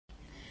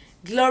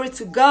Glory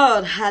to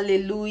God.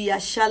 Hallelujah.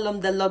 Shalom.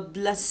 The Lord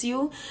bless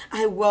you.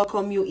 I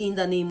welcome you in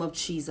the name of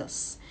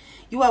Jesus.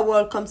 You are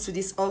welcome to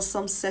this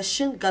awesome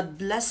session. God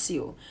bless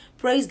you.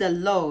 Praise the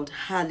Lord.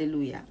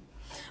 Hallelujah.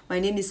 My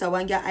name is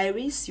Awanga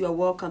Iris. You are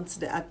welcome to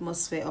the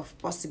atmosphere of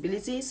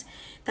possibilities.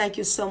 Thank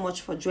you so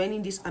much for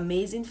joining this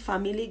amazing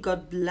family.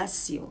 God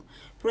bless you.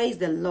 Praise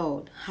the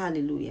Lord.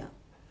 Hallelujah.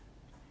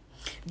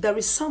 There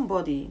is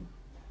somebody,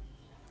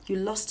 you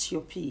lost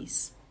your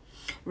peace.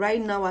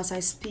 Right now as I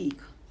speak,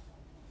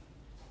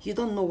 you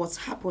don't know what's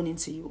happening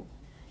to you.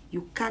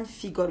 You can't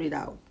figure it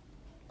out.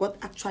 What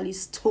actually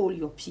stole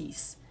your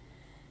peace?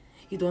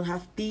 You don't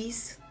have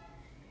peace.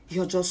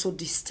 You're just so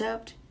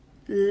disturbed,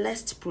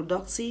 less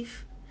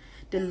productive.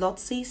 The Lord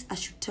says, I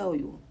should tell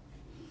you,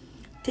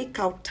 take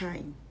out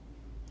time.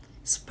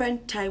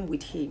 Spend time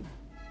with Him.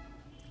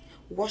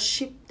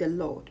 Worship the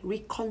Lord.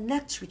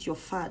 Reconnect with your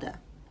Father.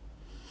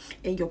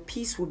 And your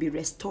peace will be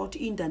restored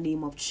in the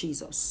name of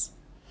Jesus.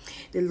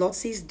 The Lord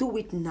says, do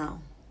it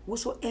now.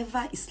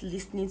 Whosoever is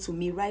listening to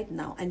me right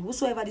now, and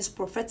whosoever this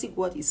prophetic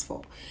word is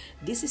for,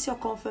 this is your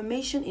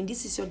confirmation and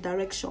this is your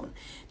direction.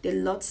 The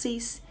Lord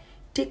says,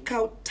 take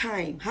out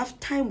time. Have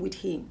time with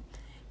Him.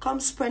 Come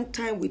spend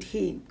time with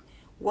Him.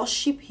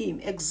 Worship Him,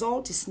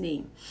 exalt His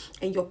name,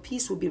 and your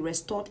peace will be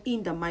restored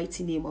in the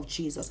mighty name of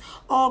Jesus.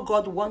 All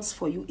God wants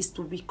for you is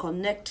to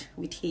reconnect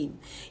with Him.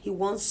 He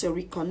wants your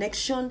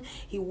reconnection.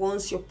 He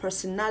wants your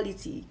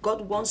personality.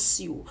 God wants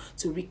you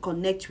to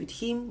reconnect with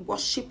Him,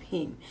 worship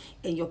Him,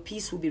 and your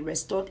peace will be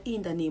restored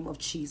in the name of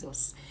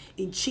Jesus.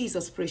 In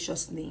Jesus'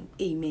 precious name,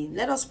 amen.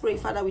 Let us pray.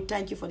 Father, we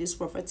thank you for this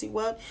prophetic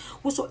word.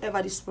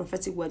 Whosoever this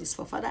prophetic word is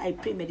for, Father, I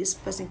pray may this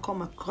person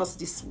come across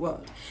this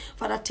word.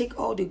 Father, take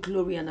all the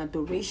glory and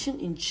adoration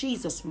in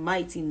Jesus'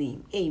 mighty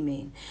name.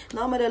 Amen.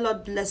 Now may the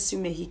Lord bless you.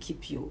 May He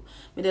keep you.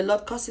 May the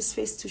Lord cause His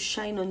face to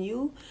shine on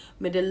you.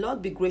 May the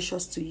Lord be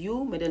gracious to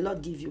you. May the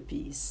Lord give you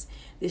peace.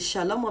 The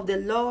shalom of the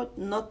Lord,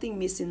 nothing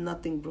missing,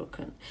 nothing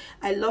broken.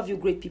 I love you,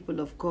 great people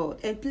of God.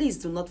 And please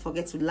do not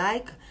forget to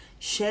like,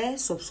 share,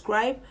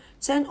 subscribe,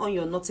 turn on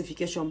your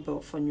notification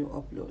bell for new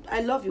upload. I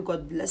love you.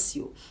 God bless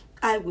you.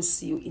 I will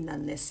see you in our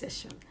next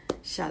session.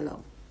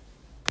 Shalom.